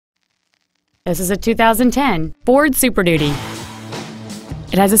This is a 2010 Ford Super Duty.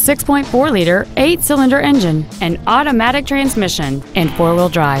 It has a 6.4-liter, 8-cylinder engine, an automatic transmission, and 4-wheel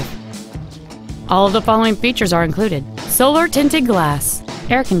drive. All of the following features are included: solar tinted glass,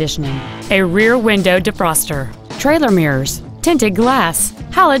 air conditioning, a rear window defroster, trailer mirrors, tinted glass,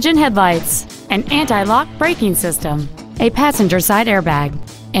 halogen headlights, an anti-lock braking system, a passenger side airbag,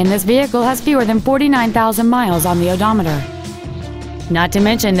 and this vehicle has fewer than 49,000 miles on the odometer. Not to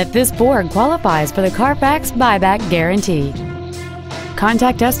mention that this Ford qualifies for the Carfax buyback guarantee.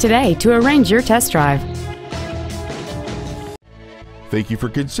 Contact us today to arrange your test drive. Thank you for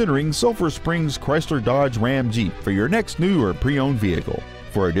considering Sulphur Springs Chrysler Dodge Ram Jeep for your next new or pre-owned vehicle.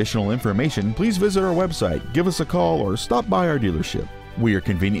 For additional information, please visit our website, give us a call, or stop by our dealership. We are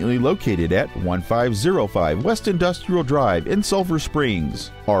conveniently located at 1505 West Industrial Drive in Sulphur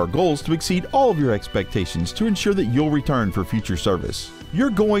Springs. Our goal is to exceed all of your expectations to ensure that you'll return for future service. You're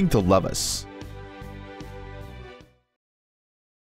going to love us.